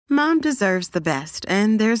Mom deserves the best,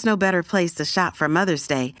 and there's no better place to shop for Mother's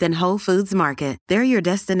Day than Whole Foods Market. They're your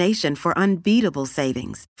destination for unbeatable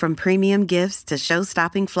savings, from premium gifts to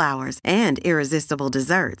show-stopping flowers and irresistible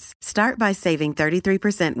desserts. Start by saving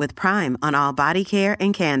 33% with Prime on all body care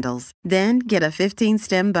and candles. Then get a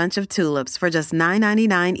 15-stem bunch of tulips for just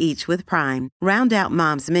 $9.99 each with Prime. Round out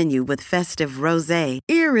Mom's menu with festive rosé,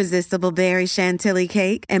 irresistible berry chantilly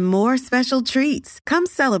cake, and more special treats. Come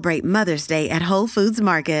celebrate Mother's Day at Whole Foods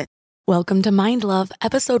Market. Welcome to Mind Love,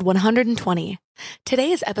 episode 120.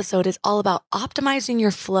 Today's episode is all about optimizing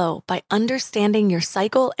your flow by understanding your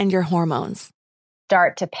cycle and your hormones.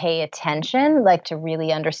 Start to pay attention, like to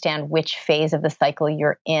really understand which phase of the cycle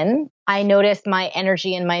you're in. I notice my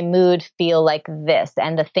energy and my mood feel like this,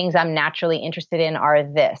 and the things I'm naturally interested in are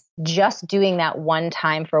this. Just doing that one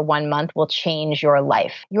time for 1 month will change your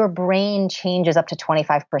life. Your brain changes up to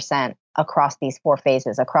 25% across these 4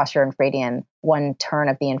 phases, across your infradian, one turn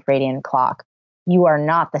of the infradian clock. You are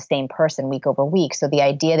not the same person week over week. So the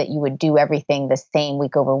idea that you would do everything the same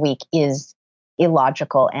week over week is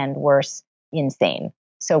illogical and worse, insane.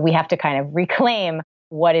 So we have to kind of reclaim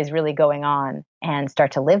what is really going on and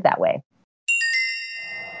start to live that way.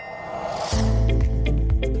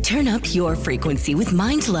 Turn up your frequency with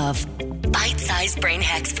Mind Love. Bite-sized brain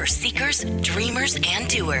hacks for seekers, dreamers, and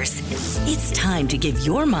doers. It's time to give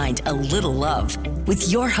your mind a little love with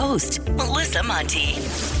your host, Melissa Monti.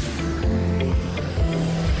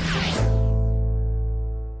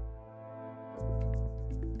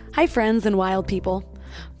 Hi, friends and wild people.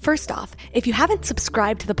 First off, if you haven't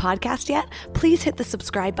subscribed to the podcast yet, please hit the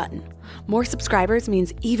subscribe button. More subscribers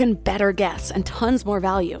means even better guests and tons more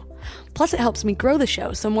value. Plus, it helps me grow the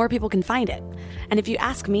show so more people can find it. And if you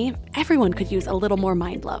ask me, everyone could use a little more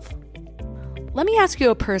mind love. Let me ask you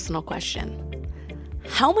a personal question.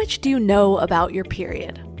 How much do you know about your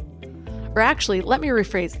period? Or actually, let me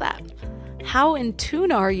rephrase that. How in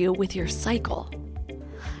tune are you with your cycle?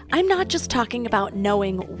 I'm not just talking about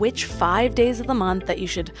knowing which 5 days of the month that you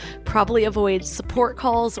should probably avoid support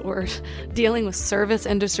calls or dealing with service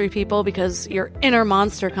industry people because your inner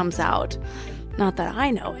monster comes out. Not that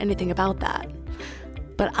I know anything about that.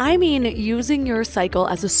 But I mean using your cycle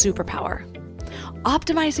as a superpower.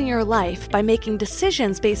 Optimizing your life by making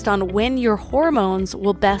decisions based on when your hormones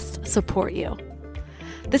will best support you.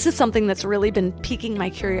 This is something that's really been piquing my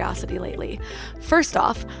curiosity lately. First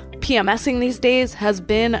off, PMSing these days has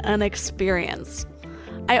been an experience.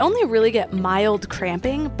 I only really get mild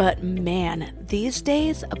cramping, but man, these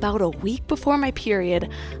days, about a week before my period,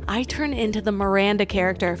 I turn into the Miranda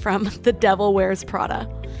character from The Devil Wears Prada.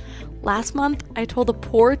 Last month, I told a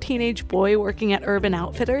poor teenage boy working at Urban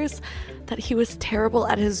Outfitters that he was terrible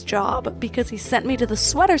at his job because he sent me to the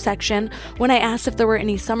sweater section when I asked if there were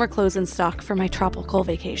any summer clothes in stock for my tropical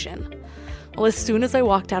vacation. Well, as soon as I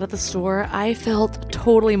walked out of the store, I felt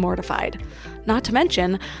totally mortified. Not to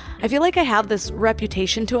mention, I feel like I have this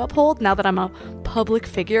reputation to uphold now that I'm a public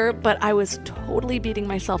figure, but I was totally beating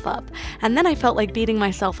myself up. And then I felt like beating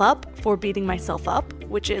myself up for beating myself up,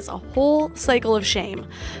 which is a whole cycle of shame.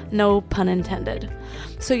 No pun intended.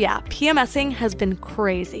 So yeah, PMSing has been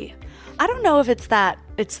crazy. I don't know if it's that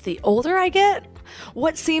it's the older I get.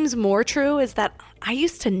 What seems more true is that I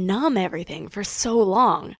used to numb everything for so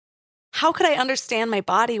long. How could I understand my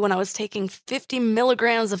body when I was taking 50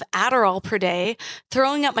 milligrams of Adderall per day,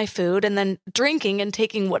 throwing up my food, and then drinking and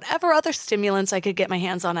taking whatever other stimulants I could get my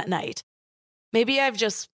hands on at night? Maybe I've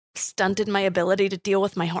just stunted my ability to deal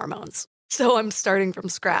with my hormones. So I'm starting from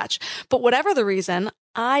scratch. But whatever the reason,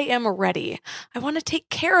 I am ready. I want to take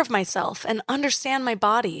care of myself and understand my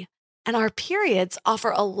body. And our periods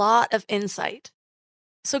offer a lot of insight.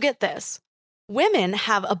 So get this. Women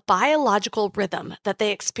have a biological rhythm that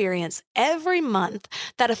they experience every month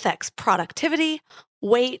that affects productivity,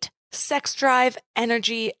 weight, sex drive,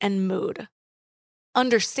 energy, and mood.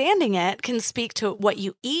 Understanding it can speak to what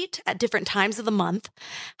you eat at different times of the month,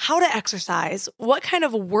 how to exercise, what kind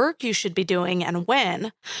of work you should be doing and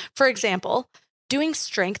when. For example, doing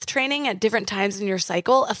strength training at different times in your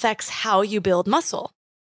cycle affects how you build muscle.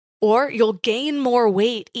 Or you'll gain more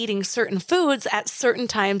weight eating certain foods at certain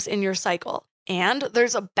times in your cycle. And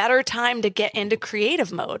there's a better time to get into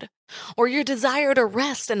creative mode. Or your desire to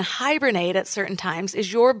rest and hibernate at certain times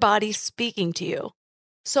is your body speaking to you.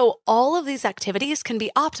 So all of these activities can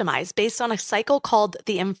be optimized based on a cycle called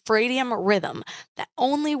the infradian rhythm that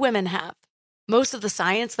only women have. Most of the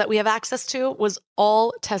science that we have access to was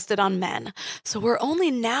all tested on men. So we're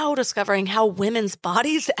only now discovering how women's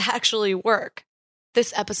bodies actually work.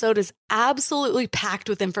 This episode is absolutely packed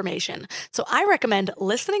with information, so I recommend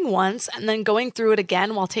listening once and then going through it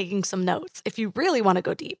again while taking some notes if you really want to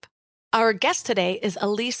go deep. Our guest today is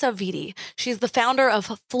Elisa Vitti. She's the founder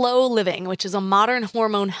of Flow Living, which is a modern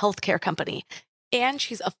hormone healthcare company. And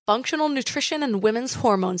she's a functional nutrition and women's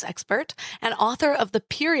hormones expert and author of the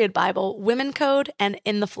Period Bible, Women Code, and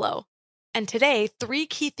In the Flow. And today, 3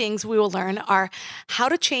 key things we will learn are how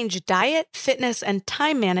to change diet, fitness, and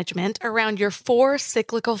time management around your 4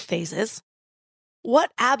 cyclical phases,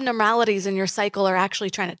 what abnormalities in your cycle are actually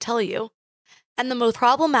trying to tell you, and the most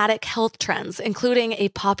problematic health trends, including a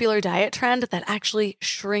popular diet trend that actually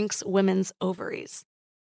shrinks women's ovaries.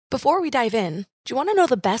 Before we dive in, do you want to know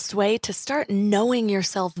the best way to start knowing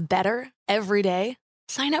yourself better every day?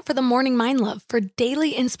 Sign up for the Morning Mind Love for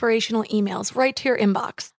daily inspirational emails right to your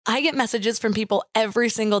inbox. I get messages from people every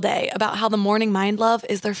single day about how the Morning Mind Love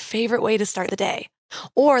is their favorite way to start the day,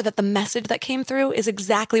 or that the message that came through is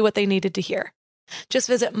exactly what they needed to hear. Just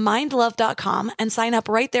visit mindlove.com and sign up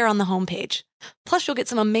right there on the homepage. Plus, you'll get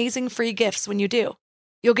some amazing free gifts when you do.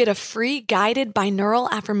 You'll get a free guided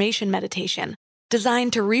binaural affirmation meditation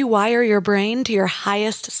designed to rewire your brain to your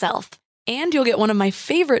highest self. And you'll get one of my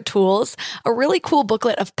favorite tools, a really cool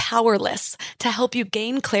booklet of power lists to help you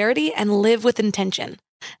gain clarity and live with intention.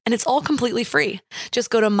 And it's all completely free. Just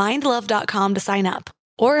go to mindlove.com to sign up.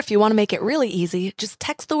 Or if you want to make it really easy, just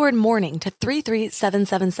text the word morning to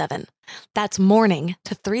 33777. That's morning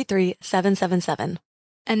to 33777.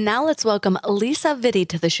 And now let's welcome Elisa Vitti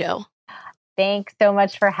to the show. Thanks so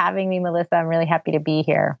much for having me, Melissa. I'm really happy to be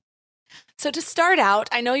here. So to start out,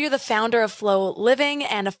 I know you're the founder of Flow Living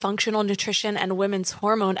and a functional nutrition and women's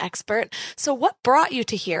hormone expert. So what brought you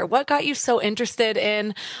to here? What got you so interested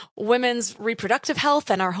in women's reproductive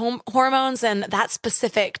health and our hormones and that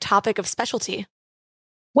specific topic of specialty?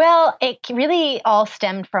 Well, it really all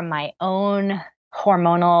stemmed from my own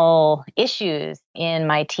hormonal issues. In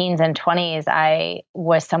my teens and 20s, I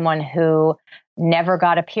was someone who never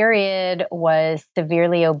got a period, was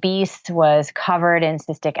severely obese, was covered in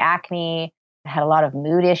cystic acne, had a lot of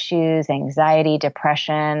mood issues, anxiety,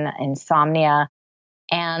 depression, insomnia,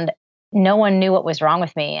 and no one knew what was wrong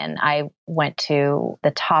with me. And I went to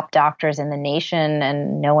the top doctors in the nation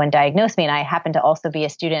and no one diagnosed me. And I happened to also be a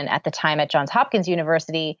student at the time at Johns Hopkins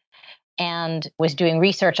University and was doing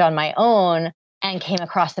research on my own and came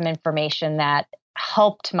across some information that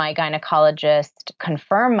helped my gynecologist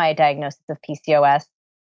confirm my diagnosis of PCOS,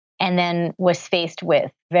 and then was faced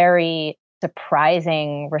with very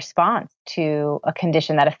surprising response to a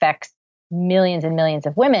condition that affects millions and millions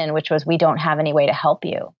of women, which was, we don't have any way to help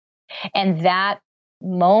you. And that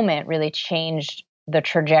moment really changed the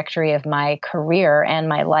trajectory of my career and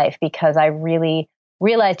my life, because I really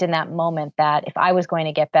realized in that moment that if I was going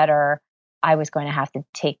to get better, I was going to have to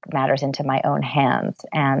take matters into my own hands.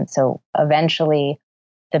 And so eventually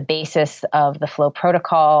the basis of the Flow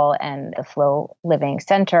protocol and the Flow Living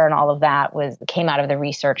Center and all of that came out of the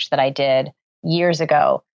research that I did years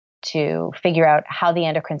ago to figure out how the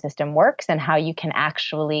endocrine system works and how you can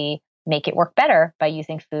actually make it work better by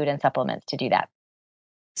using food and supplements to do that.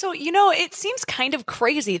 So, it seems kind of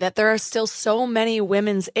crazy that there are still so many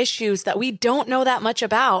women's issues that we don't know that much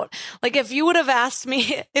about. Like, if you would have asked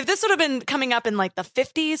me, if this would have been coming up in like the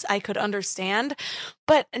 50s, I could understand.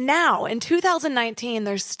 But now in 2019,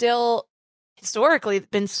 there's still historically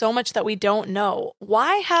been so much that we don't know.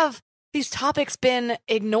 Why have these topics been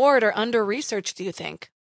ignored or under-researched, do you think?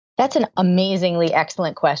 That's an amazingly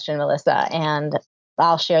excellent question, Melissa. And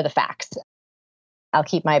I'll share the facts. I'll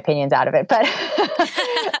keep my opinions out of it, but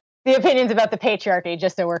the opinions about the patriarchy,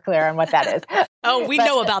 just so we're clear on what that is. Oh, we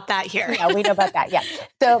know about that here. Yeah, we know about that. Yeah.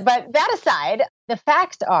 So, but that aside, the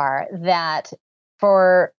facts are that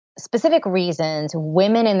for specific reasons,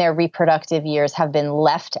 women in their reproductive years have been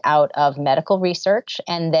left out of medical research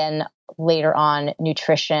and then later on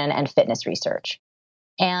nutrition and fitness research.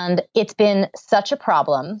 And it's been such a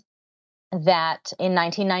problem that in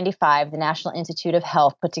 1995, the National Institute of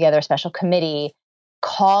Health put together a special committee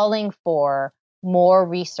calling for more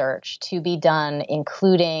research to be done,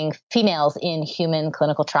 including females in human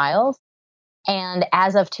clinical trials. And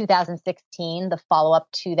as of 2016, the follow-up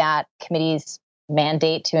to that committee's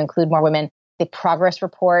mandate to include more women, the progress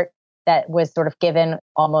report that was sort of given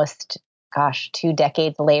almost, 2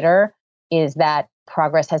 decades later, is that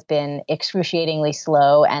progress has been excruciatingly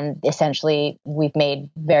slow and essentially we've made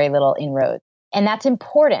very little inroads. And that's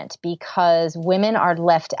important because women are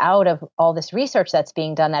left out of all this research that's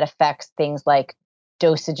being done that affects things like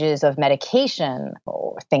dosages of medication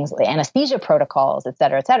or things like anesthesia protocols, et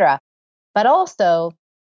cetera, et cetera. But also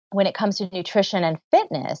when it comes to nutrition and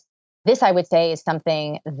fitness, this I would say is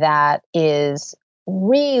something that is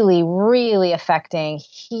really, really affecting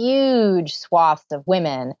huge swaths of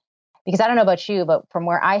women. Because I don't know about you, but from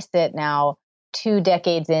where I sit now, 2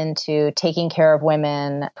 decades into taking care of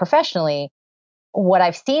women professionally, what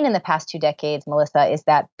I've seen in the past 2 decades, Melissa, is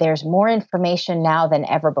that there's more information now than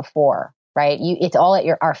ever before, right? It's all at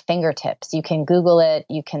our fingertips. You can Google it,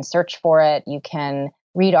 you can search for it, you can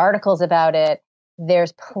read articles about it.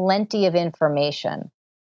 There's plenty of information.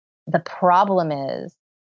 The problem is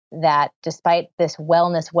that despite this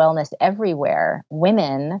wellness everywhere,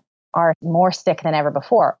 women are more sick than ever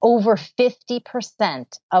before. Over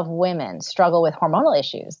 50% of women struggle with hormonal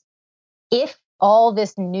issues. If all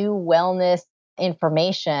this new wellness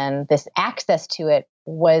information, this access to it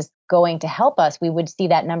was going to help us, we would see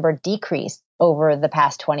that number decrease over the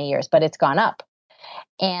past 20 years, but it's gone up.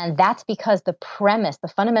 And that's because the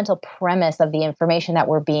fundamental premise of the information that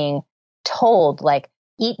we're being told, like,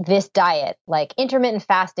 eat this diet, like intermittent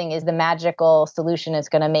fasting is the magical solution. It's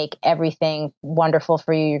going to make everything wonderful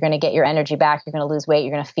for you. You're going to get your energy back. You're going to lose weight.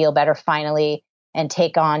 You're going to feel better finally and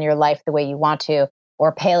take on your life the way you want to,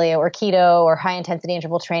 or paleo or keto or high intensity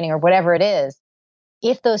interval training or whatever it is.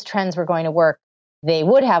 If those trends were going to work, they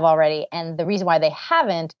would have already. And the reason why they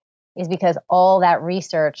haven't is because all that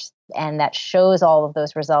research and that shows all of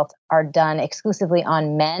those results are done exclusively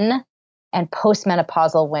on men and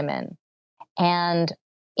postmenopausal women. And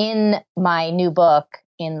in my new book,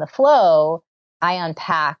 In the Flow, I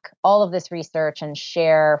unpack all of this research and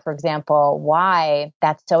share, for example, why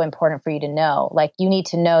that's so important for you to know. Like, you need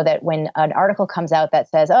to know that when an article comes out that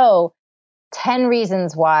says, 10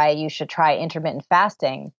 reasons why you should try intermittent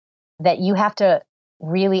fasting, that you have to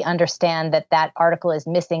really understand that that article is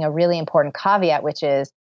missing a really important caveat, which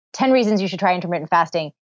is 10 reasons you should try intermittent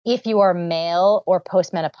fasting if you are male or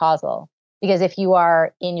postmenopausal. Because if you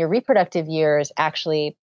are in your reproductive years,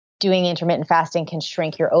 actually doing intermittent fasting can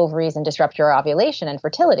shrink your ovaries and disrupt your ovulation and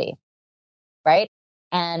fertility, right?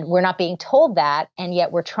 And we're not being told that, and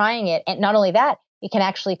yet we're trying it. And not only that, it can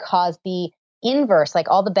actually cause the inverse,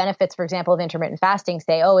 like all the benefits, for example, of intermittent fasting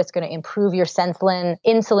say, it's going to improve your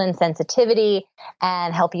insulin sensitivity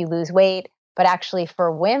and help you lose weight. But actually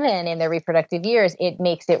for women in their reproductive years, it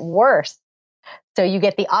makes it worse. So you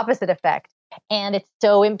get the opposite effect. And it's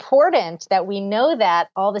so important that we know that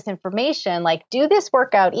all this information, like do this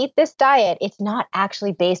workout, eat this diet, it's not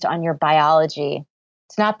actually based on your biology.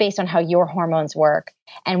 It's not based on how your hormones work.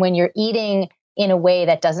 And when you're eating in a way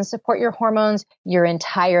that doesn't support your hormones, your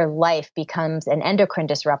entire life becomes an endocrine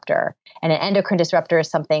disruptor. And an endocrine disruptor is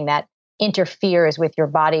something that interferes with your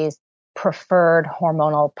body's preferred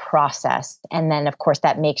hormonal process. And then, of course,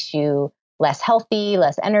 that makes you less healthy,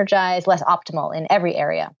 less energized, less optimal in every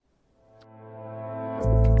area.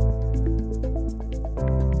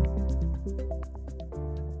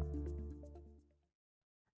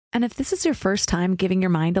 And if this is your first time giving your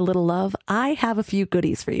mind a little love, I have a few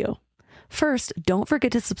goodies for you. First, don't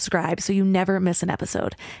forget to subscribe so you never miss an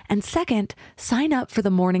episode. And second, sign up for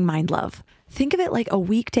the Morning Mind Love. Think of it like a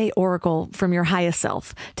weekday oracle from your highest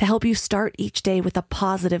self to help you start each day with a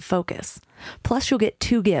positive focus. Plus, you'll get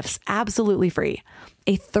 2 gifts absolutely free: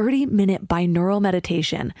 a 30-minute binaural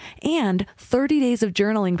meditation and 30 days of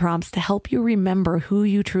journaling prompts to help you remember who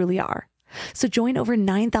you truly are. So join over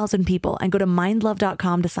 9,000 people and go to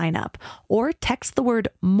mindlove.com to sign up, or text the word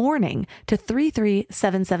morning to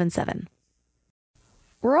 33777.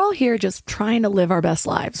 We're all here just trying to live our best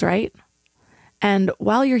lives, right? And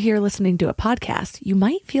while you're here listening to a podcast, you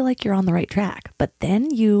might feel like you're on the right track, but then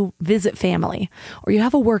you visit family, or you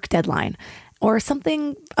have a work deadline, or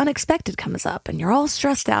something unexpected comes up and you're all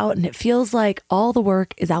stressed out and it feels like all the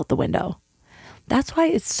work is out the window. That's why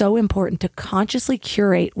it's so important to consciously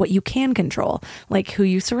curate what you can control, like who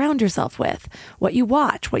you surround yourself with, what you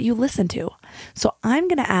watch, what you listen to. So I'm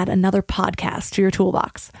going to add another podcast to your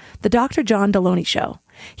toolbox, The Dr. John Deloney Show.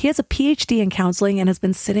 He has a PhD in counseling and has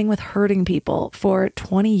been sitting with hurting people for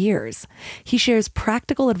 20 years. He shares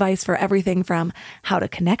practical advice for everything from how to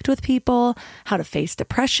connect with people, how to face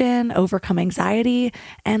depression, overcome anxiety,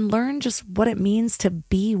 and learn just what it means to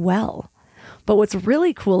be well. But what's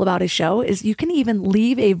really cool about his show is you can even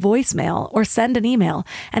leave a voicemail or send an email,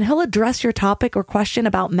 and he'll address your topic or question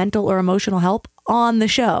about mental or emotional help on the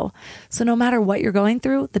show. So no matter what you're going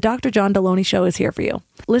through, the Dr. John Deloney Show is here for you.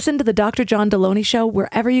 Listen to the Dr. John Deloney Show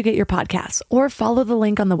wherever you get your podcasts, or follow the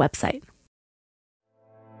link on the website.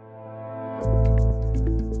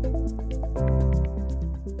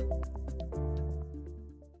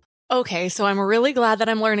 Okay, so I'm really glad that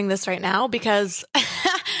I'm learning this right now, because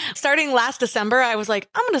starting last December, I was like,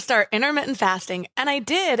 I'm going to start intermittent fasting. And I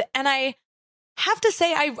did. And I have to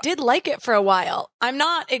say, I did like it for a while. I'm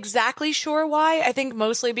not exactly sure why. I think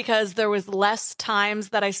mostly because there was less times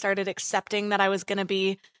that I started accepting that I was going to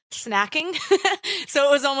be snacking. So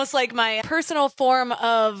it was almost like my personal form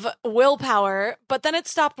of willpower, but then it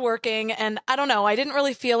stopped working. And I don't know, I didn't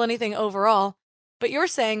really feel anything overall. But you're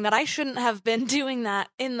saying that I shouldn't have been doing that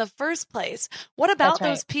in the first place. What about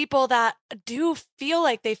those people that do feel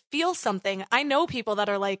like they feel something? I know people that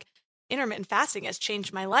are like, intermittent fasting has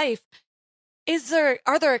changed my life.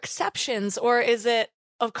 Are there exceptions, or is it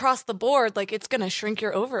across the board, like it's going to shrink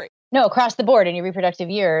your ovary? No, across the board in your reproductive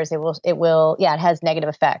years, it has negative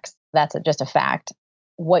effects. That's just a fact.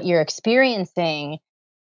 What you're experiencing,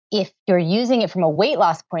 if you're using it from a weight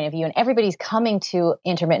loss point of view, and everybody's coming to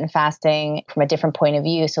intermittent fasting from a different point of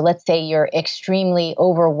view. So let's say you're extremely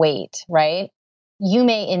overweight, right? You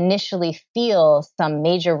may initially feel some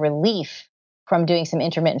major relief from doing some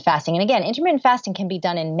intermittent fasting. And again, intermittent fasting can be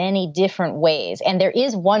done in many different ways. And there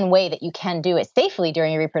is one way that you can do it safely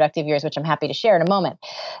during your reproductive years, which I'm happy to share in a moment.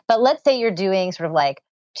 But let's say you're doing sort of like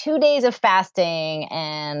 2 days of fasting,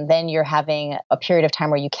 and then you're having a period of time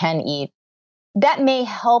where you can eat. That may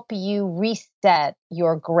help you reset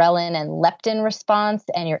your ghrelin and leptin response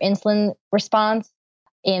and your insulin response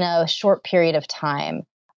in a short period of time.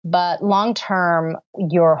 But long term,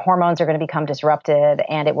 your hormones are going to become disrupted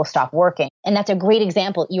and it will stop working. And that's a great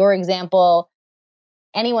example. Your example,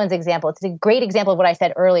 anyone's example. It's a great example of what I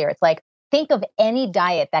said earlier. It's like, think of any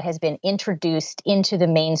diet that has been introduced into the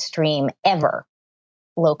mainstream ever.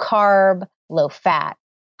 Low carb, low fat,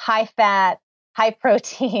 high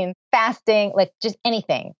protein, fasting, like just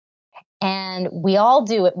anything. And we all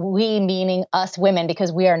do it, we meaning us women,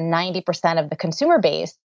 because we are 90% of the consumer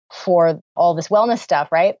base for all this wellness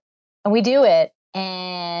stuff, right? And we do it,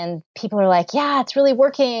 and people are like, yeah, it's really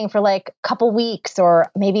working for like a couple weeks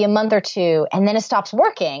or maybe a month or two, and then it stops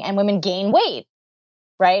working and women gain weight,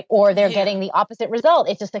 right? Or they're getting the opposite result.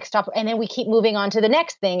 It's just like stop. And then we keep moving on to the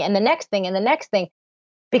next thing and the next thing and the next thing.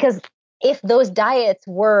 Because if those diets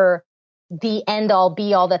were the end all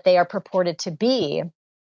be all that they are purported to be,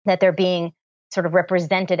 that they're being sort of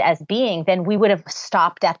represented as being, then we would have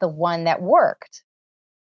stopped at the one that worked.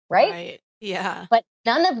 Right? Yeah. But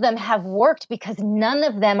none of them have worked because none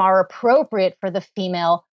of them are appropriate for the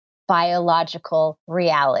female biological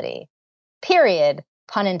reality. Period.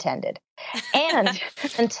 Pun intended. And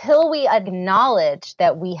until we acknowledge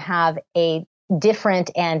that we have a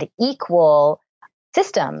different and equal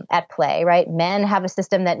system at play, right? Men have a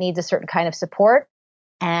system that needs a certain kind of support,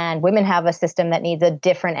 and women have a system that needs a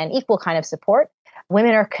different and equal kind of support.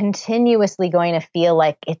 Women are continuously going to feel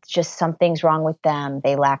like it's just something's wrong with them.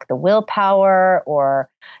 They lack the willpower, or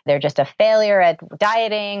they're just a failure at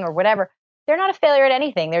dieting or whatever. They're not a failure at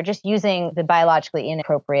anything. They're just using the biologically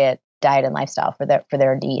inappropriate diet and lifestyle for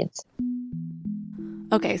their needs.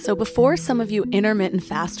 Okay, so before some of you intermittent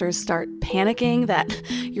fasters start panicking that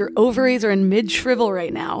your ovaries are in mid-shrivel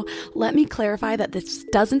right now, let me clarify that this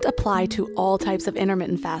doesn't apply to all types of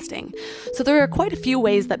intermittent fasting. So there are quite a few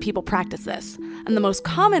ways that people practice this. And the most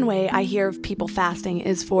common way I hear of people fasting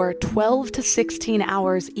is for 12 to 16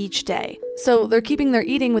 hours each day. So they're keeping their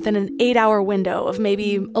eating within an 8-hour window of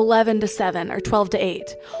maybe 11 to 7 or 12 to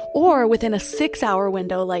 8, or within a 6-hour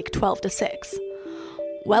window like 12 to 6.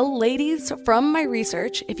 Well, ladies, from my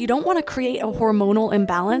research, if you don't want to create a hormonal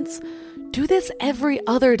imbalance, do this every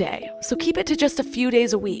other day. So keep it to just a few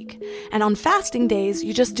days a week. And on fasting days,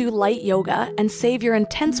 you just do light yoga and save your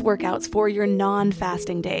intense workouts for your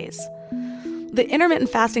non-fasting days. The intermittent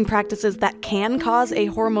fasting practices that can cause a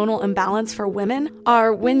hormonal imbalance for women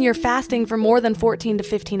are when you're fasting for more than 14 to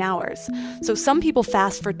 15 hours. So some people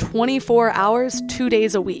fast for 24 hours, 2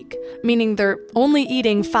 days a week, meaning they're only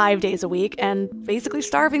eating 5 days a week and basically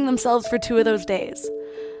starving themselves for 2 of those days.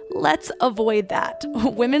 Let's avoid that.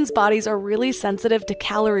 Women's bodies are really sensitive to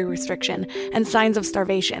calorie restriction and signs of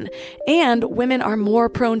starvation, and women are more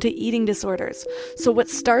prone to eating disorders. So what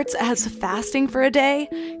starts as fasting for a day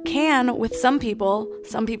can, with some people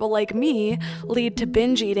like me, lead to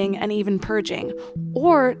binge eating and even purging,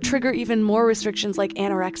 or trigger even more restrictions like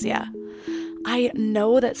anorexia. I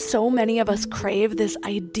know that so many of us crave this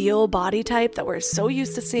ideal body type that we're so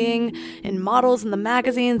used to seeing in models in the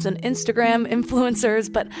magazines and Instagram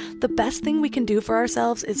influencers, but the best thing we can do for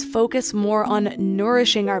ourselves is focus more on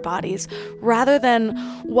nourishing our bodies rather than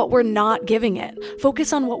what we're not giving it.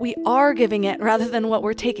 Focus on what we are giving it rather than what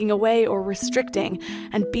we're taking away or restricting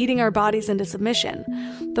and beating our bodies into submission.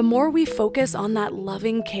 The more we focus on that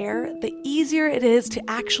loving care, the easier it is to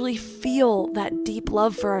actually feel that deep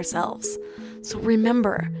love for ourselves. So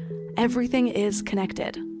remember, everything is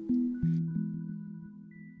connected.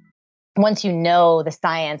 Once you know the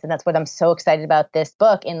science, and that's what I'm so excited about this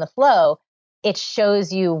book, In the Flow, it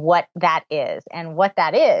shows you what that is. And what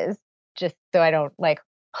that is, just so I don't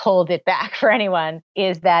hold it back for anyone,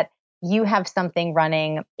 is that you have something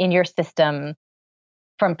running in your system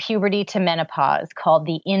from puberty to menopause called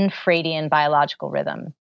the infradian biological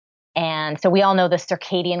rhythm. And so we all know the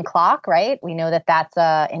circadian clock, right? We know that that's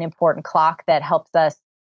an important clock that helps us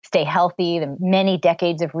stay healthy. The many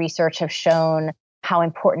decades of research have shown how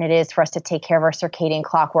important it is for us to take care of our circadian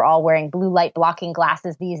clock. We're all wearing blue light blocking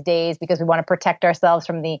glasses these days because we want to protect ourselves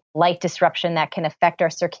from the light disruption that can affect our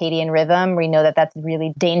circadian rhythm. We know that that's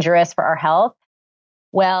really dangerous for our health.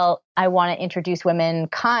 Well, I want to introduce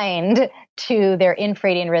womankind to their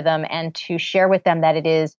infradian rhythm and to share with them that it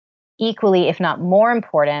is equally, if not more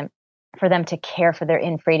important, for them to care for their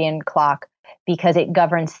infradian clock because it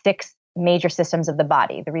governs 6 major systems of the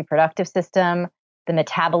body: the reproductive system, the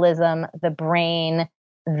metabolism, the brain,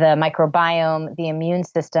 the microbiome, the immune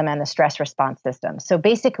system, and the stress response system. So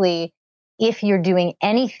basically, if you're doing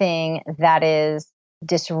anything that is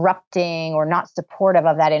disrupting or not supportive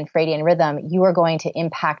of that infradian rhythm, you are going to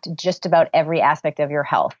impact just about every aspect of your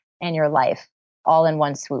health and your life all in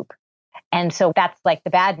one swoop. And so that's like the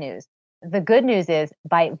bad news. The good news is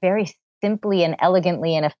by very simply and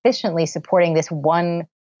elegantly and efficiently supporting this one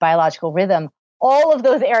biological rhythm, all of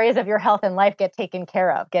those areas of your health and life get taken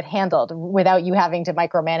care of, get handled without you having to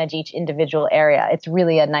micromanage each individual area. It's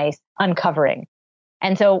really a nice uncovering.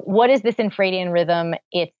 And so what is this infradian rhythm?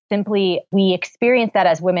 It's simply, we experience that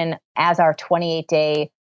as women as our 28-day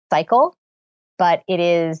cycle, but it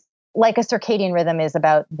is like a circadian rhythm is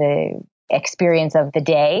about the experience of the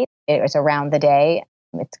day. It is around the day.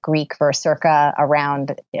 It's Greek for circa,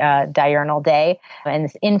 around diurnal day. And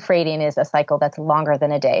this infradian is a cycle that's longer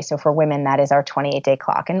than a day. So for women, that is our 28-day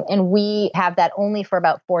clock. And we have that only for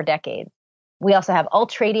about 4 decades. We also have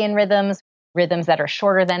ultradian rhythms that are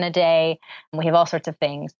shorter than a day. And we have all sorts of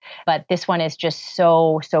things. But this one is just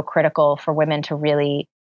so critical for women to really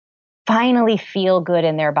finally feel good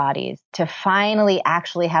in their bodies, to finally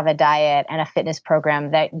actually have a diet and a fitness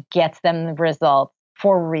program that gets them the results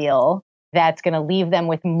for real, that's going to leave them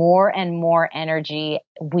with more and more energy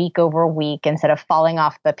week over week instead of falling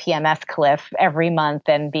off the PMS cliff every month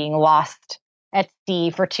and being lost at sea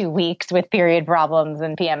for 2 weeks with period problems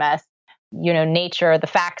and PMS. You know, nature, the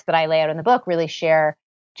facts that I lay out in the book really share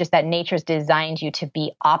just that nature's designed you to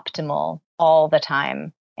be optimal all the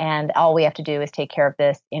time. And all we have to do is take care of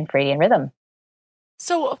this infradian rhythm.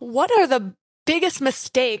 So what are the biggest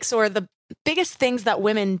mistakes or the biggest things that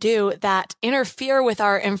women do that interfere with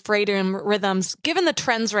our infradian rhythms, given the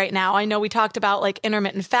trends right now? I know we talked about like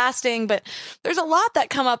intermittent fasting, but there's a lot that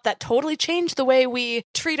come up that totally change the way we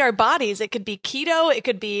treat our bodies. It could be keto, it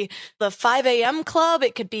could be the 5 a.m. club,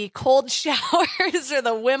 it could be cold showers or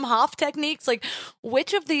the Wim Hof techniques. Like,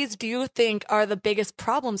 which of these do you think are the biggest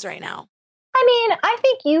problems right now? I mean, I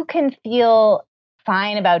think you can feel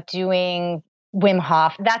fine about doing Wim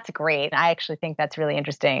Hof. That's great. I actually think that's really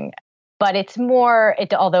interesting. But it's more,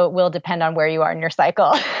 although it will depend on where you are in your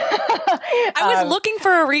cycle. I was looking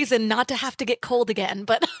for a reason not to have to get cold again,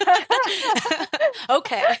 but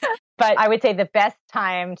okay. But I would say the best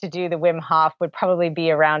time to do the Wim Hof would probably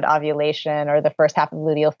be around ovulation or the first half of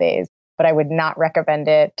luteal phase. But I would not recommend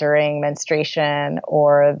it during menstruation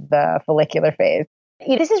or the follicular phase.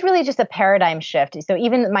 This is really just a paradigm shift. So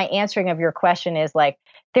even my answering of your question is like,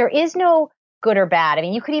 there is no good or bad. I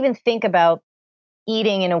mean, you could even think about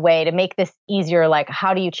eating in a way to make this easier. Like,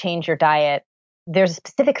 how do you change your diet? There's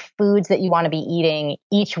specific foods that you want to be eating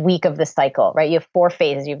each week of the cycle, right? You have 4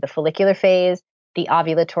 phases. You have the follicular phase, the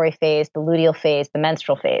ovulatory phase, the luteal phase, the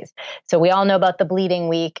menstrual phase. So we all know about the bleeding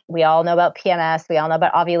week. We all know about PMS. We all know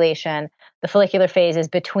about ovulation. The follicular phase is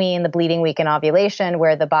between the bleeding week and ovulation,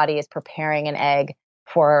 where the body is preparing an egg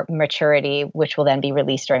for maturity, which will then be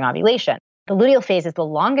released during ovulation. The luteal phase is the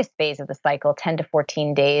longest phase of the cycle, 10 to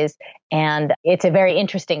 14 days. And it's a very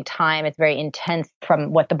interesting time. It's very intense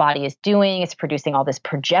from what the body is doing. It's producing all this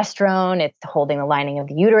progesterone. It's holding the lining of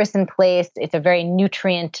the uterus in place. It's a very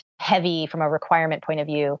nutrient heavy, from a requirement point of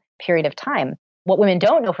view, period of time. What women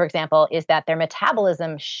don't know, for example, is that their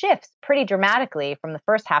metabolism shifts pretty dramatically from the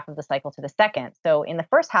first half of the cycle to the second. So in the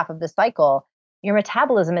first half of the cycle, your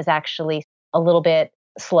metabolism is actually a little bit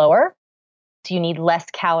slower. So you need less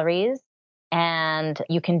calories and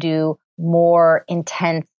you can do more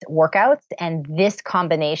intense workouts. And this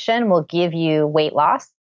combination will give you weight loss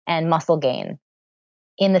and muscle gain.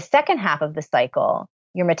 In the second half of the cycle,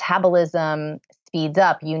 your metabolism speeds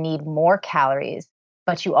up. You need more calories,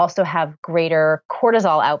 but you also have greater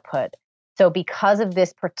cortisol output. So because of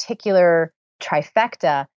this particular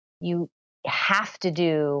trifecta, you have to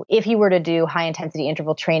do, if you were to do high intensity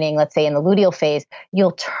interval training, let's say in the luteal phase,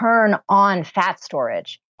 you'll turn on fat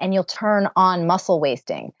storage. and you'll turn on muscle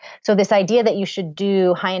wasting. So this idea that you should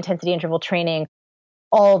do high intensity interval training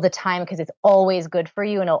all the time because it's always good for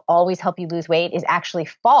you and it'll always help you lose weight is actually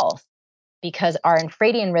false, because our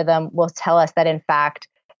infradian rhythm will tell us that, in fact,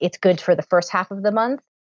 it's good for the first half of the month,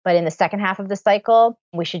 but in the second half of the cycle,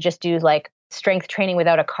 we should just do like strength training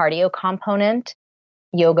without a cardio component,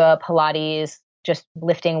 yoga, Pilates, just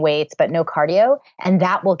lifting weights, but no cardio. And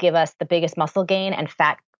that will give us the biggest muscle gain and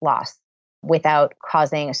fat loss without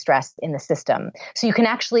causing stress in the system. So you can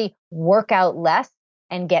actually work out less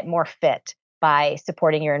and get more fit by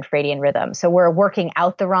supporting your infradian rhythm. So we're working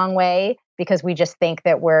out the wrong way because we just think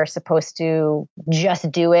that we're supposed to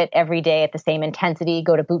just do it every day at the same intensity,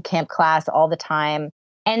 go to boot camp class all the time.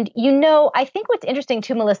 And I think what's interesting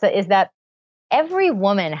too, Melissa, is that every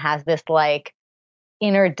woman has this like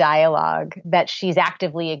inner dialogue that she's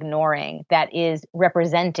actively ignoring that is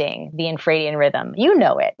representing the infradian rhythm. You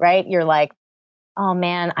know it, right? You're like, oh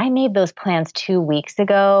man, I made those plans 2 weeks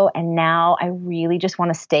ago and now I really just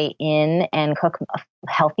want to stay in and cook a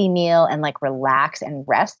healthy meal and like relax and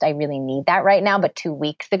rest. I really need that right now. But 2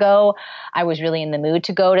 weeks ago, I was really in the mood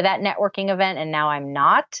to go to that networking event and now I'm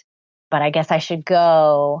not. But I guess I should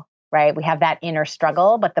go, right? We have that inner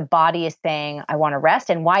struggle, but the body is saying, I want to rest.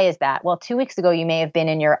 And why is that? Well, 2 weeks ago, you may have been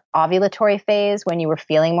in your ovulatory phase when you were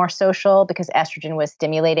feeling more social because estrogen was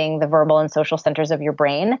stimulating the verbal and social centers of your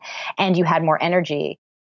brain and you had more energy.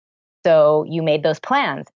 So you made those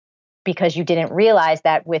plans because you didn't realize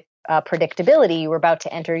that with predictability, you were about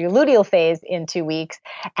to enter your luteal phase in 2 weeks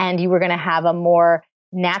and you were going to have a more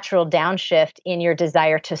natural downshift in your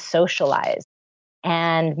desire to socialize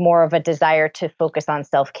and more of a desire to focus on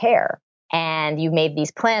self-care. And you made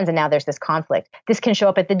these plans and now there's this conflict. This can show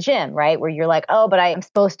up at the gym, right? Where you're like, oh, but I'm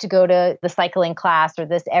supposed to go to the cycling class or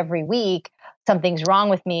this every week. Something's wrong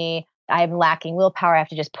with me. I'm lacking willpower. I have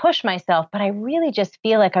to just push myself. But I really just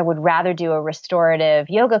feel like I would rather do a restorative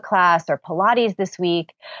yoga class or Pilates this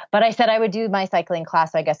week. But I said I would do my cycling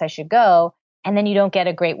class, so I guess I should go. And then you don't get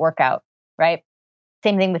a great workout, right?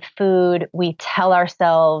 Same thing with food. We tell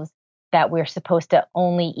ourselves that we're supposed to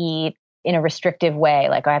only eat in a restrictive way.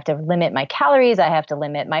 Like I have to limit my calories, I have to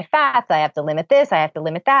limit my fats, I have to limit this, I have to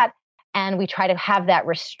limit that. And we try to have that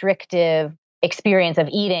restrictive experience of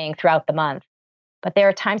eating throughout the month. But there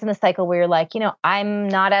are times in the cycle where you're like, I'm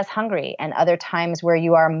not as hungry, and other times where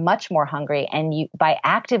you are much more hungry. And you, by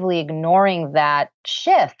actively ignoring that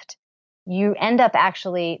shift, you end up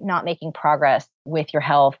actually not making progress with your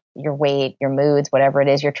health, your weight, your moods, whatever it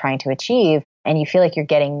is you're trying to achieve. And you feel like you're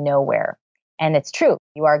getting nowhere. And it's true,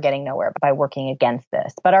 you are getting nowhere by working against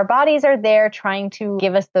this. But our bodies are there trying to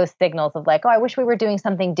give us those signals of like, oh, I wish we were doing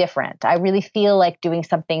something different. I really feel like doing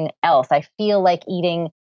something else. I feel like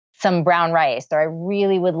eating some brown rice, or I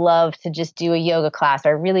really would love to just do a yoga class, or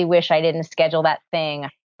I really wish I didn't schedule that thing.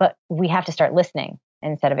 But we have to start listening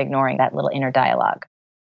instead of ignoring that little inner dialogue.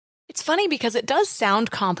 It's funny because it does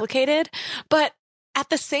sound complicated, but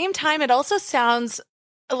at the same time, it also sounds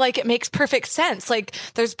like it makes perfect sense. Like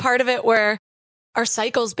there's part of it where our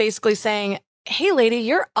cycle's basically saying, hey lady,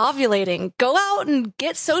 you're ovulating. Go out and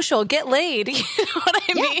get social, get laid. You know what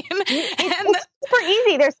I mean? It's super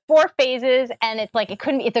easy. There's 4 phases and it's like,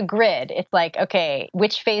 it's a grid. It's like, okay,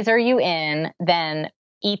 which phase are you in? Then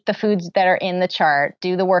eat the foods that are in the chart,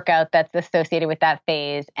 do the workout that's associated with that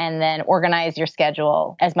phase, and then organize your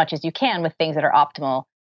schedule as much as you can with things that are optimal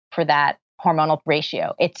for that hormonal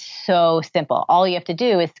ratio. It's so simple. All you have to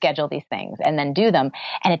do is schedule these things and then do them.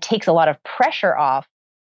 And it takes a lot of pressure off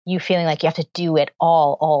you feeling like you have to do it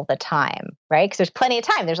all the time, right? Because there's plenty of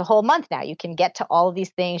time. There's a whole month now. You can get to all of these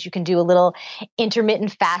things. You can do a little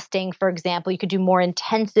intermittent fasting, for example. You could do more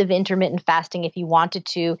intensive intermittent fasting if you wanted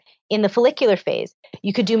to in the follicular phase.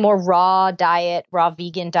 You could do more raw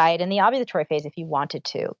vegan diet in the ovulatory phase if you wanted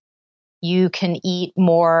to. You can eat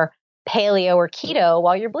more paleo or keto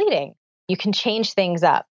while you're bleeding. You can change things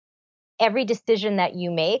up. Every decision that you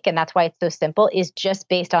make, and that's why it's so simple, is just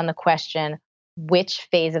based on the question, which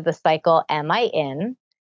phase of the cycle am I in?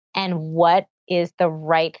 And what is the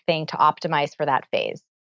right thing to optimize for that phase?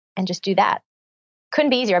 And just do that.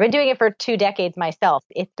 Couldn't be easier. I've been doing it for 2 decades myself.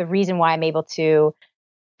 It's the reason why I'm able to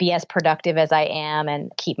be as productive as I am and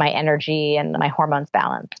keep my energy and my hormones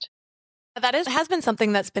balanced. That has been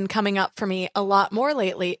something that's been coming up for me a lot more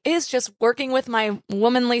lately, is just working with my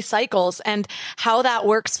womanly cycles and how that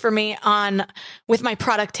works for me with my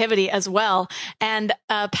productivity as well. And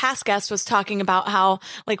a past guest was talking about how,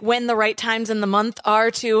 like, when the right times in the month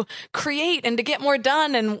are to create and to get more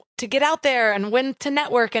done and to get out there and when to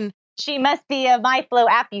network. And she must be a MyFlow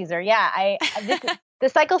app user. Yeah, the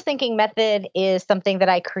cycle syncing method is something that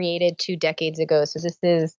I created 2 decades ago. So this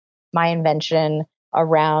is my invention.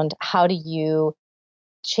 around how do you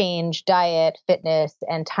change diet, fitness,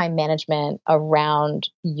 and time management around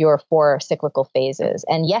your 4 cyclical phases.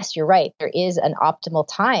 And yes, you're right. There is an optimal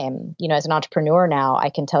time. As an entrepreneur now,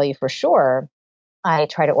 I can tell you for sure, I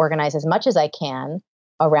try to organize as much as I can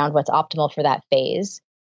around what's optimal for that phase,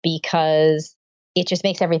 because it just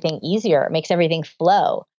makes everything easier. It makes everything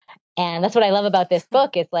flow. And that's what I love about this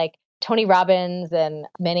book. It's like Tony Robbins and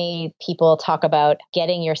many people talk about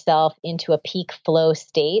getting yourself into a peak flow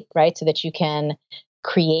state, right? So that you can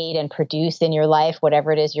create and produce in your life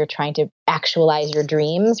whatever it is you're trying to actualize your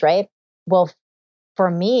dreams, right? Well, for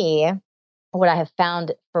me, what I have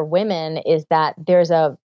found for women is that there's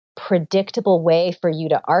a predictable way for you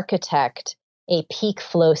to architect a peak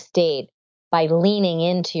flow state by leaning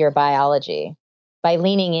into your biology, by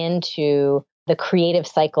leaning into the creative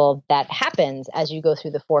cycle that happens as you go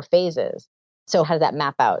through the 4 phases. So how does that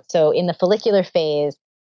map out? So in the follicular phase,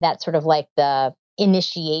 that's sort of like the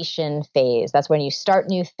initiation phase. That's when you start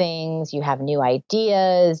new things, you have new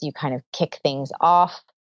ideas, you kind of kick things off.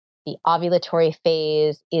 The ovulatory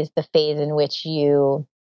phase is the phase in which you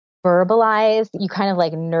verbalize, you kind of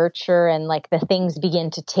like nurture, and like the things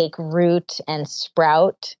begin to take root and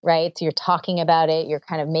sprout, right? So you're talking about it, you're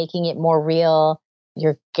kind of making it more real,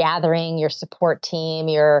 you're gathering your support team,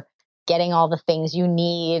 you're getting all the things you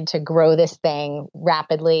need to grow this thing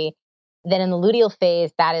rapidly. Then in the luteal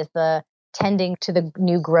phase, that is the tending to the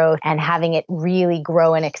new growth and having it really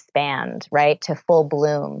grow and expand, right, to full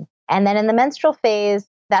bloom. And then in the menstrual phase,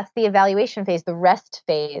 that's the evaluation phase, the rest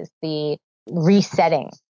phase, the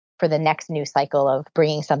resetting for the next new cycle of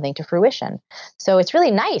bringing something to fruition. So it's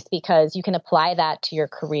really nice because you can apply that to your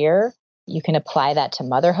career. You can apply that to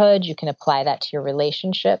motherhood. You can apply that to your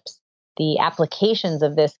relationships. The applications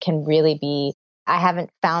of this can really be, I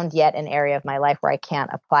haven't found yet an area of my life where I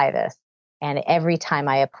can't apply this. And every time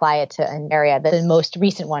I apply it to an area, the most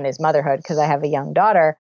recent one is motherhood because I have a young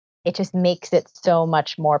daughter, it just makes it so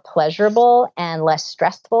much more pleasurable and less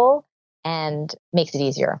stressful and makes it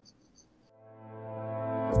easier.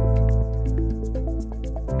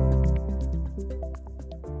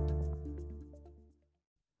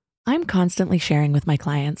 I'm constantly sharing with my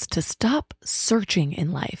clients to stop searching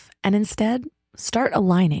in life and instead start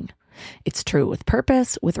aligning. It's true with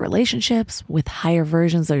purpose, with relationships, with higher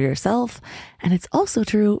versions of yourself, and it's also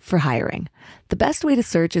true for hiring. The best way to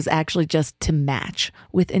search is actually just to match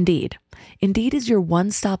with Indeed. Indeed is your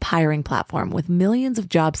one-stop hiring platform with millions of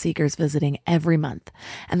job seekers visiting every month,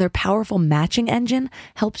 and their powerful matching engine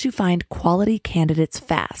helps you find quality candidates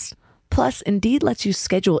fast. Plus, Indeed lets you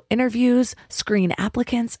schedule interviews, screen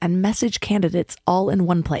applicants, and message candidates all in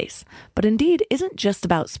one place. But Indeed isn't just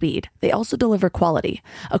about speed. They also deliver quality.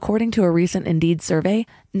 According to a recent Indeed survey,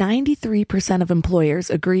 93% of employers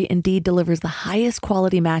agree Indeed delivers the highest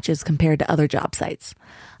quality matches compared to other job sites.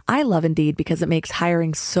 I love Indeed because it makes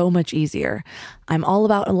hiring so much easier. I'm all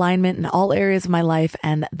about alignment in all areas of my life,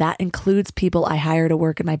 and that includes people I hire to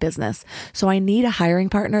work in my business. So I need a hiring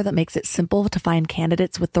partner that makes it simple to find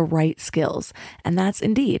candidates with the right skills. And that's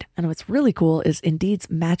Indeed. And what's really cool is Indeed's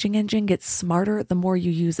matching engine gets smarter the more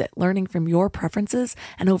you use it, learning from your preferences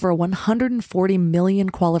and over 140 million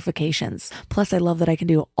qualifications. Plus, I love that I can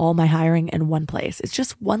do all my hiring in one place. It's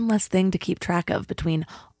just one less thing to keep track of between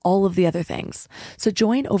all of the other things. So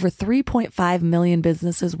join over 3.5 million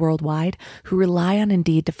businesses worldwide who rely on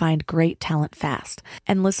Indeed to find great talent fast.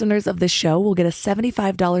 And listeners of this show will get a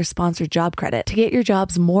 $75 sponsored job credit to get your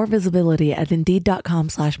jobs more visibility at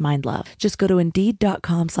Indeed.com/mindlove. Just go to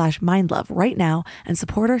Indeed.com/mindlove right now and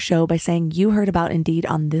support our show by saying you heard about Indeed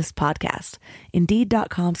on this podcast.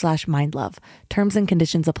 Indeed.com/mindlove. Terms and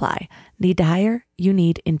conditions apply. Need to hire? You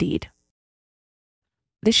need Indeed.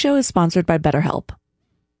 This show is sponsored by BetterHelp.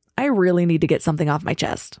 I really need to get something off my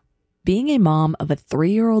chest. Being a mom of a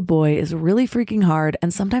 3-year-old boy is really freaking hard,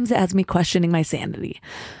 and sometimes it has me questioning my sanity.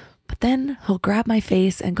 But then he'll grab my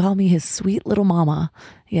face and call me his sweet little mama.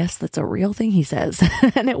 Yes, that's a real thing he says,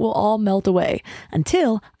 and it will all melt away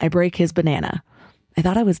until I break his banana. I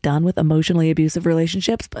thought I was done with emotionally abusive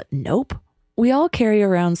relationships, but nope. We all carry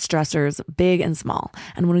around stressors, big and small,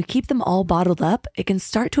 and when we keep them all bottled up, it can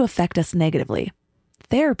start to affect us negatively.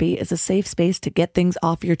 Therapy is a safe space to get things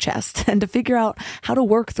off your chest and to figure out how to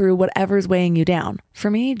work through whatever's weighing you down.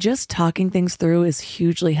 For me, just talking things through is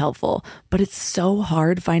hugely helpful, but it's so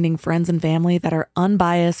hard finding friends and family that are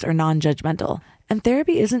unbiased or non-judgmental. And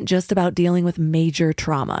therapy isn't just about dealing with major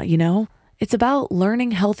trauma, you know? It's about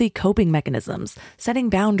learning healthy coping mechanisms, setting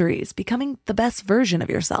boundaries, becoming the best version of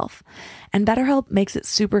yourself. And BetterHelp makes it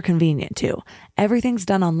super convenient too. Everything's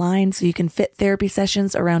done online so you can fit therapy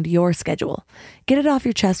sessions around your schedule. Get it off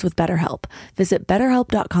your chest with BetterHelp. Visit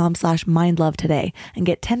betterhelp.com/mindlove today and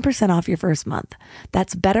get 10% off your first month.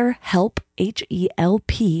 That's BetterHelp,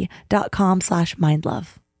 HELP.com/mindlove.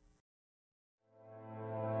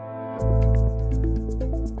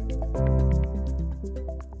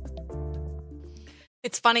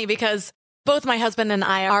 It's funny because both my husband and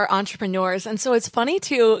I are entrepreneurs. And so it's funny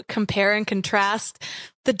to compare and contrast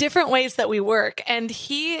the different ways that we work. And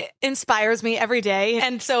he inspires me every day.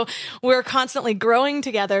 And so we're constantly growing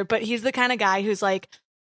together. But he's the kind of guy who's like,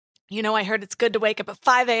 you know, I heard it's good to wake up at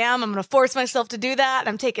 5 a.m. I'm going to force myself to do that.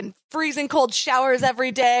 I'm taking freezing cold showers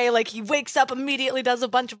every day. Like he wakes up immediately, does a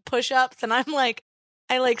bunch of push-ups. And I'm like,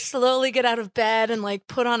 I like slowly get out of bed and like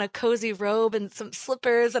put on a cozy robe and some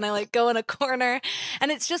slippers and I like go in a corner.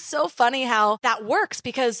 And it's just so funny how that works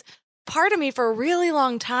because part of me for a really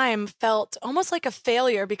long time felt almost like a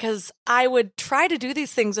failure because I would try to do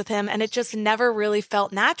these things with him and it just never really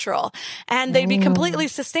felt natural and they'd be completely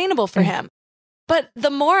sustainable for him. But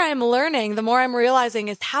the more I'm learning, the more I'm realizing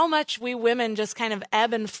is how much we women just kind of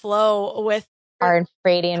ebb and flow with our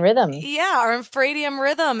infradian rhythm. Yeah, our infradian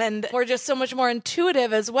rhythm. And we're just so much more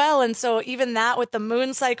intuitive as well. And so even that with the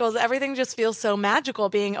moon cycles, everything just feels so magical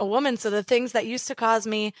being a woman. So the things that used to cause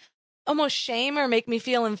me almost shame or make me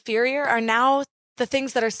feel inferior are now the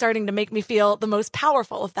things that are starting to make me feel the most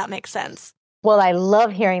powerful, if that makes sense. Well, I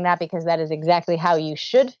love hearing that because that is exactly how you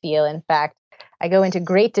should feel. In fact, I go into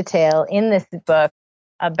great detail in this book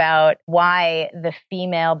about why the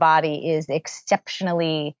female body is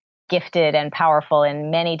exceptionally gifted and powerful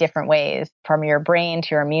in many different ways, from your brain to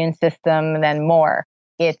your immune system and then more.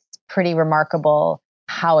 It's pretty remarkable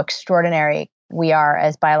how extraordinary we are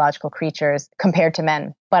as biological creatures compared to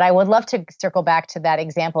men. But I would love to circle back to that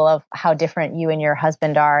example of how different you and your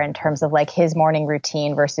husband are in terms of like his morning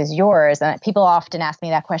routine versus yours. And people often ask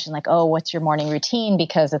me that question, like, oh, what's your morning routine?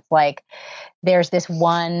 Because it's like, there's this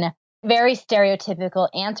one very stereotypical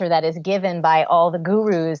answer that is given by all the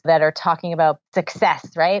gurus that are talking about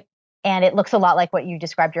success, right? And it looks a lot like what you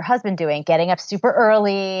described your husband doing, getting up super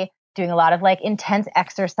early, doing a lot of like intense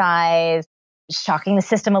exercise, shocking the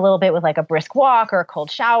system a little bit with like a brisk walk or a cold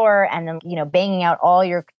shower, and then, you know, banging out all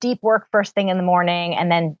your deep work first thing in the morning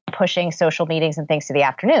and then pushing social meetings and things to the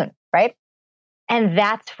afternoon, right? And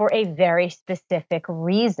that's for a very specific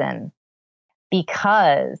reason,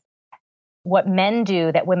 because what men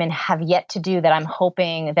do that women have yet to do, that I'm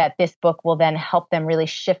hoping that this book will then help them really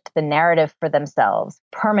shift the narrative for themselves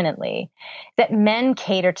permanently, that men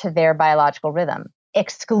cater to their biological rhythm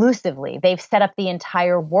exclusively. They've set up the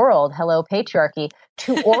entire world, hello patriarchy,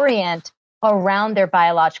 to orient around their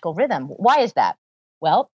biological rhythm. Why is that?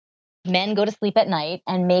 Well, men go to sleep at night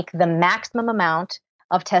and make the maximum amount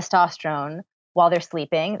of testosterone while they're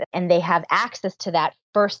sleeping, and they have access to that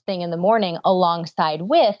first thing in the morning alongside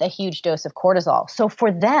with a huge dose of cortisol. So for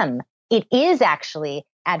them, it is actually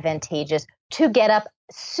advantageous to get up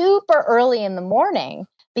super early in the morning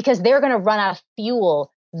because they're going to run out of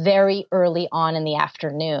fuel very early on in the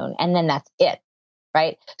afternoon. And then that's it,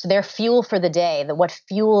 right? So their fuel for the day, what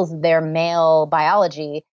fuels their male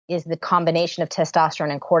biology is the combination of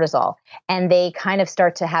testosterone and cortisol. And they kind of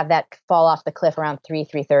start to have that fall off the cliff around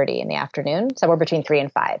 3:30 in the afternoon, somewhere between 3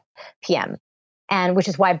 and 5 p.m. And which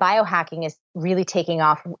is why biohacking is really taking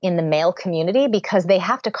off in the male community, because they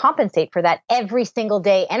have to compensate for that every single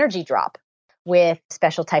day energy drop with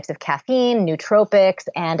special types of caffeine, nootropics,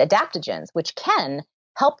 and adaptogens, which can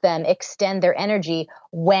help them extend their energy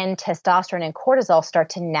when testosterone and cortisol start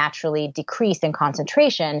to naturally decrease in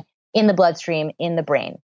concentration in the bloodstream, in the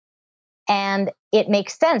brain. And it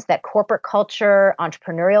makes sense that corporate culture,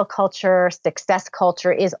 entrepreneurial culture, success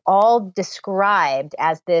culture is all described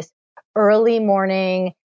as this early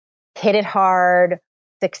morning, hit it hard,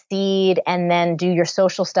 succeed, and then do your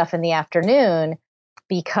social stuff in the afternoon.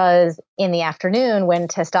 Because in the afternoon, when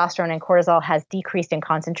testosterone and cortisol has decreased in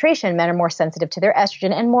concentration, men are more sensitive to their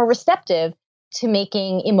estrogen and more receptive to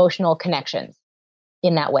making emotional connections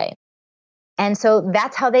in that way. And so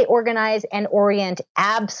that's how they organize and orient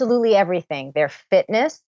absolutely everything: their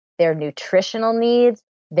fitness, their nutritional needs,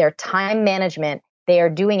 their time management. They are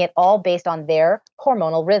doing it all based on their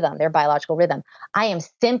hormonal rhythm, their biological rhythm. I am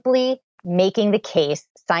simply making the case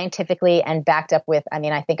scientifically and backed up with,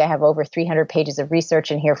 I think I have over 300 pages of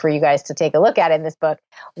research in here for you guys to take a look at in this book,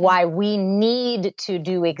 why we need to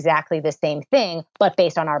do exactly the same thing, but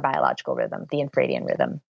based on our biological rhythm, the infradian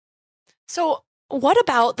rhythm. So what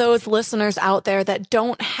about those listeners out there that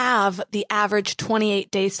don't have the average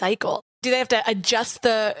 28-day cycle? Do they have to adjust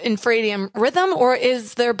the infradian rhythm, or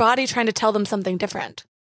is their body trying to tell them something different?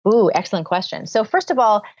 Ooh, excellent question. So first of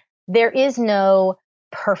all, there is no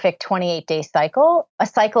perfect 28-day cycle. A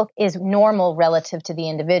cycle is normal relative to the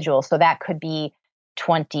individual. So that could be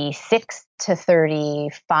 26 to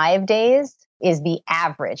 35 days is the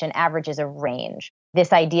average. An average is a range.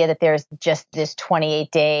 This idea that there's just this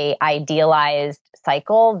 28-day idealized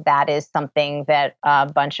cycle, that is something that a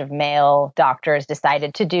bunch of male doctors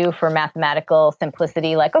decided to do for mathematical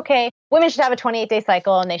simplicity. Like, okay, women should have a 28-day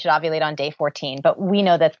cycle and they should ovulate on day 14. But we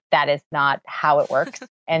know that that is not how it works.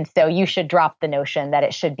 And so you should drop the notion that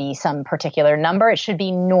it should be some particular number. It should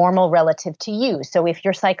be normal relative to you. So if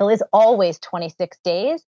your cycle is always 26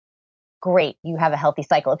 days, great, you have a healthy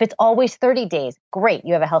cycle. If it's always 30 days, great,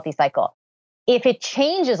 you have a healthy cycle. If it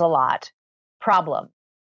changes a lot, problem.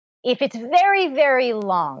 If it's very, very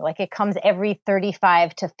long, like it comes every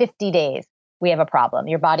 35 to 50 days, we have a problem.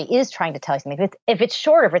 Your body is trying to tell you something. If it's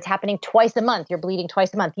shorter, if it's happening twice a month, you're bleeding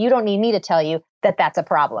twice a month, you don't need me to tell you that that's a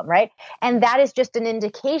problem, right? And that is just an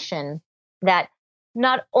indication that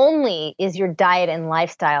not only is your diet and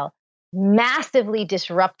lifestyle massively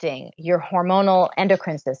disrupting your hormonal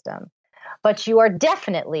endocrine system, but you are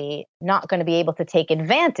definitely not going to be able to take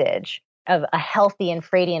advantage of a healthy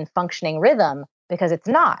infradian functioning rhythm because it's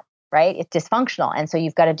not, right? It's dysfunctional. And so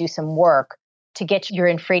you've got to do some work to get your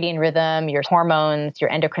infradian rhythm, your hormones,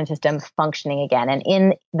 your endocrine system functioning again. And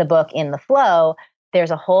in the book, In the Flow,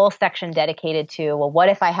 there's a whole section dedicated to, well, what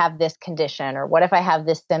if I have this condition, or what if I have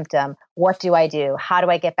this symptom? What do I do? How do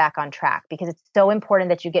I get back on track? Because it's so important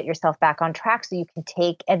that you get yourself back on track so you can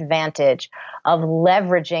take advantage of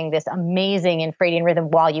leveraging this amazing infradian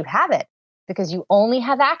rhythm while you have it, because you only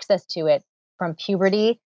have access to it from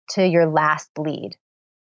puberty to your last bleed.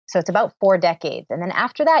 So it's about 4 decades. And then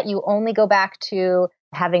after that, you only go back to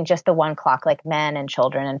having just the one clock like men and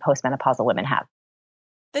children and postmenopausal women have.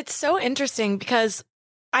 That's so interesting because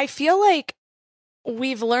I feel like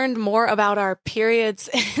we've learned more about our periods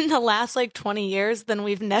in the last 20 years than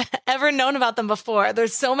we've ever known about them before.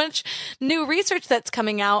 There's so much new research that's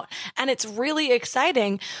coming out and it's really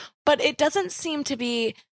exciting, but it doesn't seem to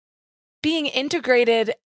be being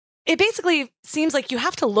integrated. It basically seems like you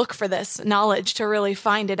have to look for this knowledge to really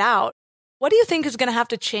find it out. What do you think is going to have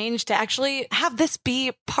to change to actually have this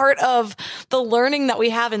be part of the learning that we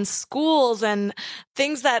have in schools and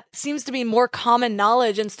things that seems to be more common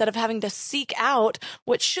knowledge instead of having to seek out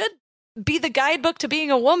what should be the guidebook to being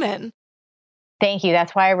a woman? Thank you.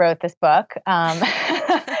 That's why I wrote this book.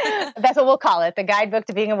 That's what we'll call it, the guidebook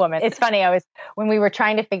to being a woman. It's funny. When we were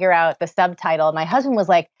trying to figure out the subtitle, my husband was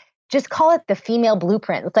like, just call it the female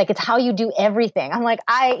blueprint. It's like, it's how you do everything. I'm like,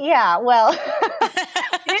 well,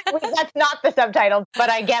 that's not the subtitle, but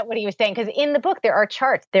I get what he was saying. Because in the book, there are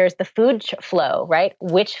charts. There's the food flow, right?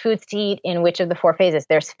 Which foods to eat in which of the 4 phases.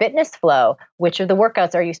 There's fitness flow. Which of the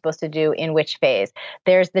workouts are you supposed to do in which phase?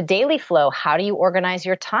 There's the daily flow. How do you organize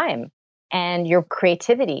your time and your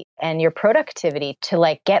creativity and your productivity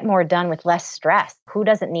to get more done with less stress? Who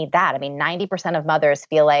doesn't need that? I mean, 90% of mothers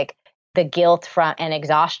feel like the guilt and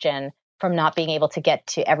exhaustion from not being able to get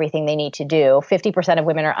to everything they need to do. 50% of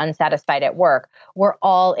women are unsatisfied at work. We're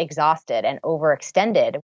all exhausted and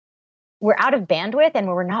overextended. We're out of bandwidth and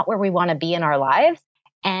we're not where we want to be in our lives.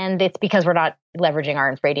 And it's because we're not leveraging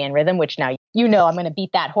our infradian rhythm, which now I'm going to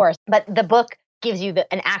beat that horse. But the book gives you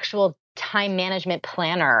an actual time management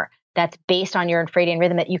planner that's based on your infradian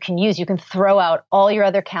rhythm that you can use. You can throw out all your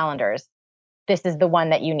other calendars. This is the one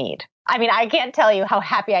that you need. I mean, I can't tell you how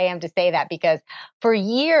happy I am to say that, because for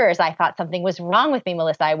years I thought something was wrong with me,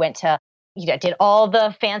 Melissa. I went to, did all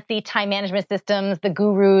the fancy time management systems, the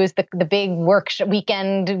gurus, the big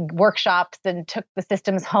weekend workshops, and took the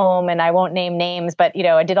systems home. And I won't name names, but,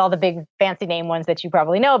 I did all the big fancy name ones that you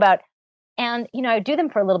probably know about. And, I would do them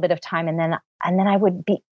for a little bit of time and then I would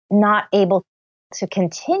be not able to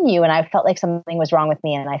continue. And I felt like something was wrong with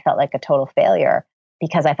me and I felt like a total failure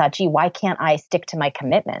because I thought, gee, why can't I stick to my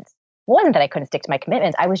commitments? It wasn't that I couldn't stick to my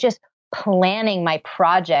commitments. I was just planning my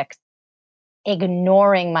projects,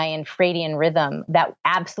 ignoring my infradian rhythm that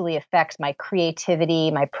absolutely affects my creativity,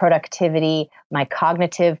 my productivity, my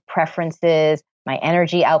cognitive preferences, my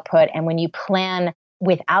energy output. And when you plan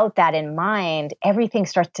without that in mind, everything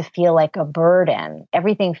starts to feel like a burden.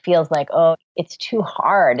 Everything feels like, oh, it's too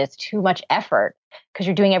hard. It's too much effort because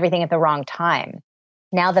you're doing everything at the wrong time.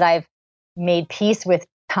 Now that I've made peace with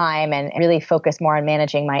time and really focus more on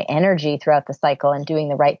managing my energy throughout the cycle and doing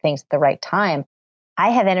the right things at the right time,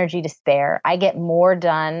 I have energy to spare. I get more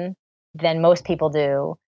done than most people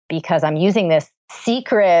do because I'm using this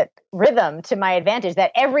secret rhythm to my advantage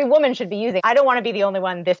that every woman should be using. I don't want to be the only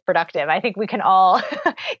one this productive. I think we can all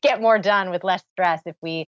get more done with less stress if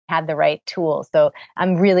we had the right tools. So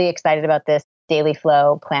I'm really excited about this Daily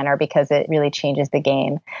Flow planner because it really changes the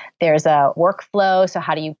game. There's a workflow. So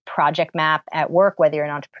how do you project map at work, whether you're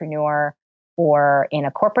an entrepreneur or in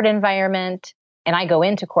a corporate environment? And I go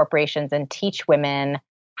into corporations and teach women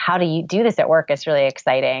how do you do this at work. It's really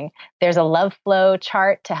exciting. There's a love flow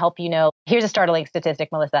chart to help you know. Here's a startling statistic,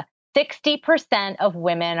 Melissa. 60% of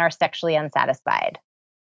women are sexually unsatisfied.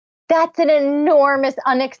 That's an enormous,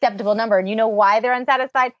 unacceptable number. And you know why they're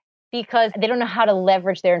unsatisfied? Because they don't know how to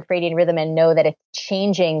leverage their infradian rhythm and know that it's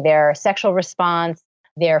changing their sexual response,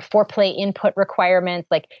 their foreplay input requirements.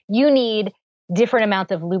 Like you need different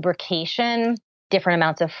amounts of lubrication, different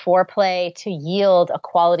amounts of foreplay to yield a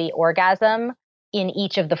quality orgasm in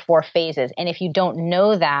each of the 4 phases. And if you don't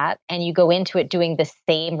know that and you go into it doing the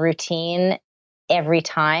same routine every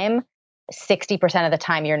time, 60% of the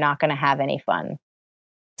time, you're not going to have any fun.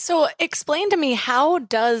 So explain to me, how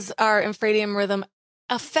does our infradian rhythm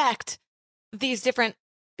affect these different,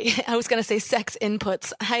 I was going to say sex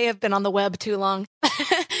inputs. I have been on the web too long,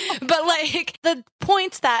 but like the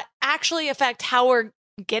points that actually affect how we're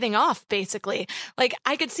getting off, basically. Like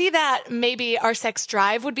I could see that maybe our sex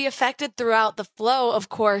drive would be affected throughout the flow, of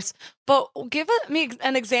course, but give me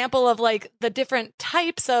an example of like the different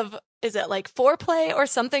types of, is it like foreplay or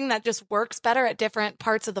something that just works better at different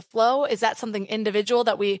parts of the flow? Is that something individual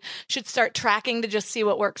that we should start tracking to just see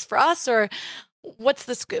what works for us, or what's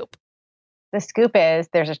the scoop? The scoop is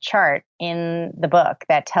there's a chart in the book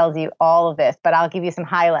that tells you all of this, but I'll give you some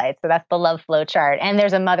highlights. So that's the love flow chart. And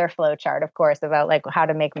there's a mother flow chart, of course, about like how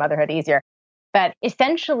to make motherhood easier. But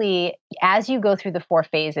essentially, as you go through the 4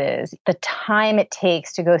 phases, the time it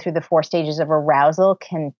takes to go through the 4 stages of arousal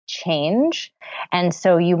can change. And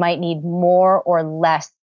so you might need more or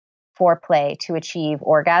less foreplay to achieve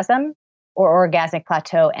orgasm or orgasmic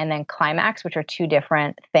plateau and then climax, which are 2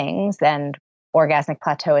 different things. And orgasmic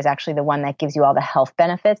plateau is actually the one that gives you all the health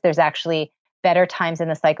benefits. There's actually better times in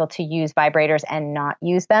the cycle to use vibrators and not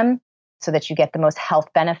use them so that you get the most health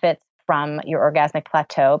benefits from your orgasmic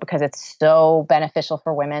plateau, because it's so beneficial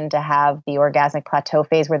for women to have the orgasmic plateau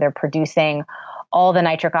phase where they're producing all the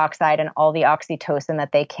nitric oxide and all the oxytocin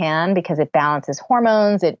that they can, because it balances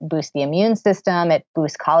hormones, it boosts the immune system, it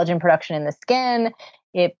boosts collagen production in the skin,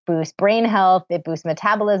 it boosts brain health, it boosts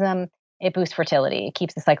metabolism, it boosts fertility, it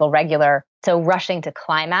keeps the cycle regular. So rushing to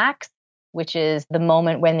climax, which is the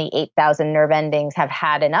moment when the 8,000 nerve endings have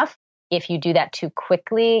had enough, if you do that too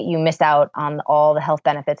quickly, you miss out on all the health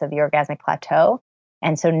benefits of the orgasmic plateau.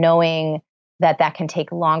 And so knowing that that can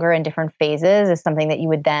take longer in different phases is something that you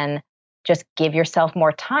would then just give yourself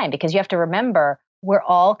more time, because you have to remember, we're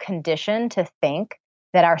all conditioned to think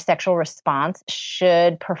that our sexual response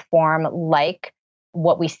should perform like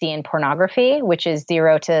what we see in pornography, which is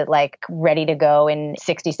 0 to like ready to go in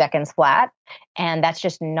 60 seconds flat. And that's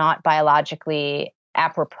just not biologically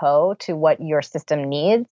apropos to what your system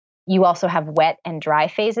needs. You also have wet and dry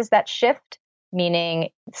phases that shift, meaning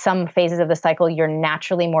some phases of the cycle you're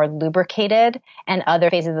naturally more lubricated and other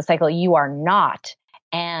phases of the cycle you are not.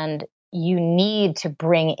 And you need to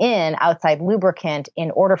bring in outside lubricant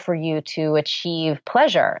in order for you to achieve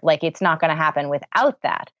pleasure. Like it's not going to happen without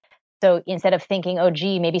that. So instead of thinking, oh,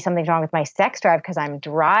 gee, maybe something's wrong with my sex drive because I'm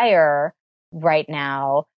drier right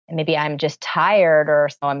now, and maybe I'm just tired or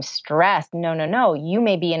so I'm stressed. No. You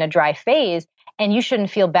may be in a dry phase and you shouldn't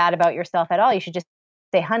feel bad about yourself at all. You should just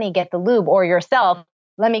say, honey, get the lube, or yourself,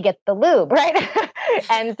 let me get the lube, right?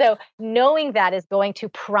 And so knowing that is going to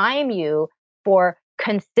prime you for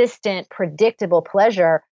consistent, predictable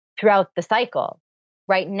pleasure throughout the cycle.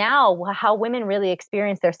 Right now, how women really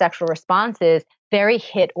experience their sexual responses, very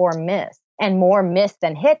hit or miss, and more miss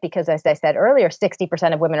than hit, because as I said earlier,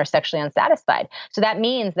 60% of women are sexually unsatisfied. So that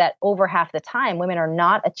means that over half the time, women are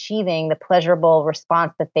not achieving the pleasurable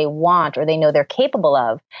response that they want or they know they're capable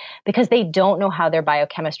of, because they don't know how their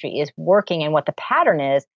biochemistry is working and what the pattern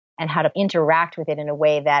is and how to interact with it in a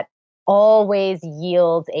way that always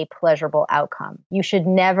yields a pleasurable outcome. You should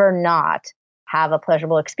never not have a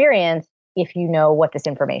pleasurable experience if you know what this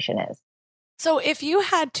information is. So if you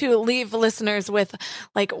had to leave listeners with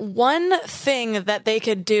like one thing that they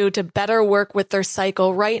could do to better work with their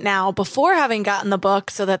cycle right now before having gotten the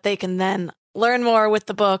book so that they can then learn more with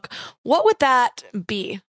the book, what would that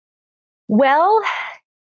be? Well,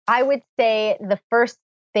 I would say the first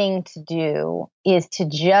thing to do is to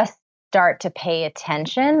just start to pay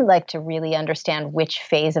attention, like to really understand which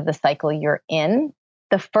phase of the cycle you're in.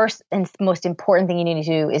 The first and most important thing you need to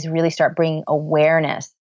do is really start bringing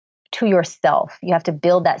awareness to yourself. You have to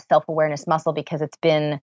build that self-awareness muscle because it's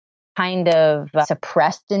been kind of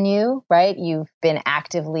suppressed in you, right? You've been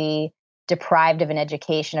actively deprived of an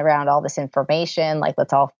education around all this information. Like,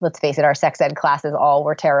 let's face it, our sex ed classes all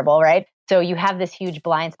were terrible, right? So you have this huge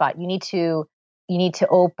blind spot. You need to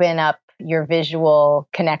open up your visual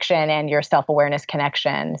connection and your self-awareness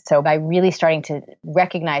connection. So by really starting to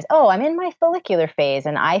recognize, oh, I'm in my follicular phase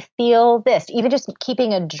and I feel this, even just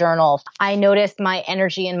keeping a journal, I notice my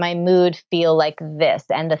energy and my mood feel like this,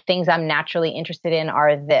 and the things I'm naturally interested in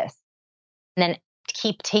are this. And then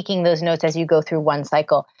keep taking those notes as you go through one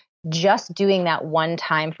cycle. Just doing that one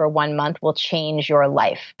time for 1 month will change your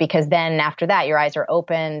life, because then after that, your eyes are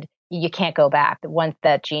opened. You can't go back. Once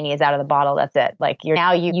that genie is out of the bottle, that's it. Like, you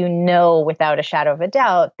know without a shadow of a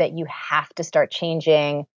doubt that you have to start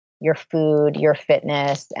changing your food, your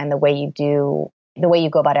fitness, and the way you go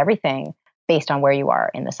about everything based on where you are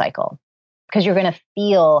in the cycle. Because you're going to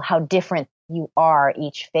feel how different you are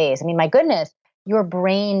each phase. I mean, my goodness, your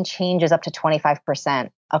brain changes up to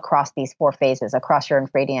 25% across these 4 phases, across your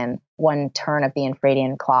infradian, one turn of the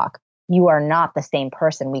infradian clock. You are not the same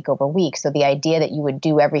person week over week. So the idea that you would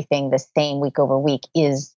do everything the same week over week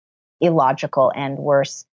is illogical and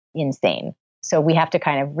worse, insane. So we have to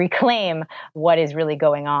kind of reclaim what is really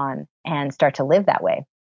going on and start to live that way.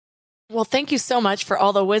 Well, thank you so much for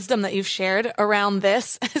all the wisdom that you've shared around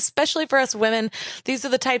this, especially for us women. These are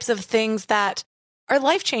the types of things that are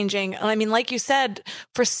life-changing. I mean, like you said,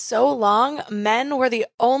 for so long, men were the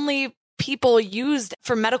only people used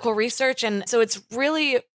for medical research. And so it's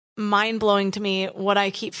really mind-blowing to me what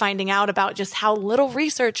I keep finding out about just how little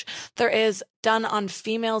research there is done on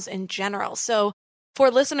females in general. So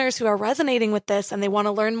for listeners who are resonating with this and they want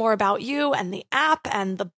to learn more about you and the app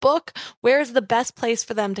and the book, where's the best place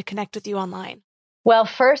for them to connect with you online? Well,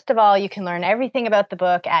 first of all, you can learn everything about the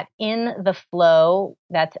book at In the Flow.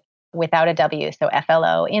 That's without a W, so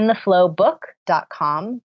FLO,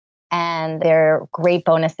 intheflowbook.com. And there are great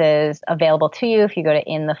bonuses available to you. If you go to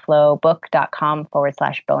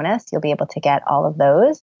intheflowbook.com/bonus, you'll be able to get all of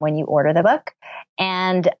those when you order the book.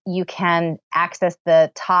 And you can access the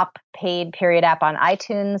top paid period app on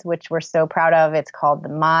iTunes, which we're so proud of. It's called the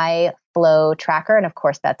My Flow Tracker. And of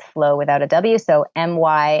course, that's Flow without a W. So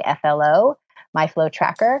MYFLO, My Flow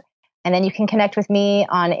Tracker. And then you can connect with me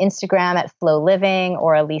on Instagram at Flow Living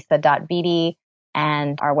or Alisa.Vitti.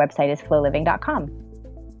 And our website is flowliving.com.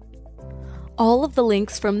 All of the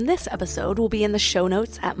links from this episode will be in the show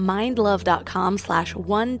notes at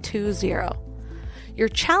mindlove.com/120. Your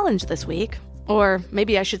challenge this week, or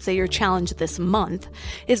maybe I should say your challenge this month,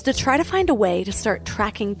 is to try to find a way to start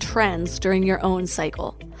tracking trends during your own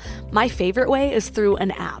cycle. My favorite way is through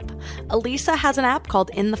an app. Alisa has an app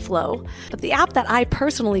called In the Flow, but the app that I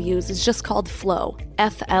personally use is just called Flow,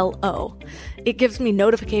 FLO. It gives me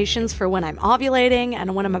notifications for when I'm ovulating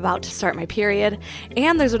and when I'm about to start my period,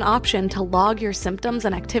 and there's an option to log your symptoms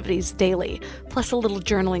and activities daily, plus a little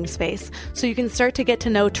journaling space, so you can start to get to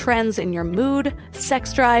know trends in your mood,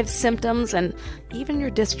 sex drive, symptoms, and even your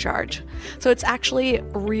discharge. So it's actually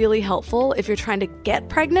really helpful if you're trying to get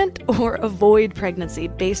pregnant or avoid pregnancy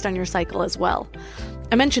based on your cycle as well.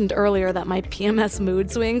 I mentioned earlier that my PMS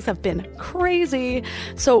mood swings have been crazy.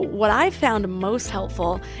 So what I've found most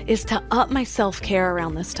helpful is to up my self-care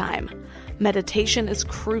around this time. Meditation is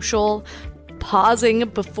crucial. Pausing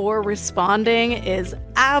before responding is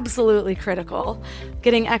absolutely critical.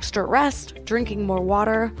 Getting extra rest, drinking more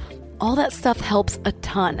water, all that stuff helps a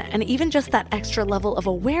ton. And even just that extra level of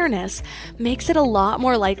awareness makes it a lot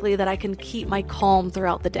more likely that I can keep my calm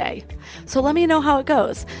throughout the day. So let me know how it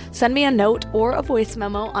goes. Send me a note or a voice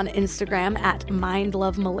memo on Instagram at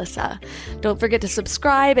MindLoveMelissa. Don't forget to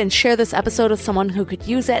subscribe and share this episode with someone who could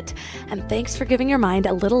use it. And thanks for giving your mind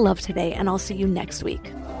a little love today, and I'll see you next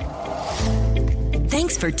week.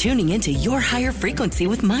 Thanks for tuning into Your Higher Frequency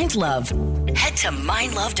with Mind Love. Head to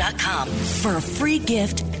mindlove.com for a free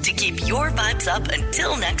gift to keep your vibes up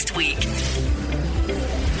until next week.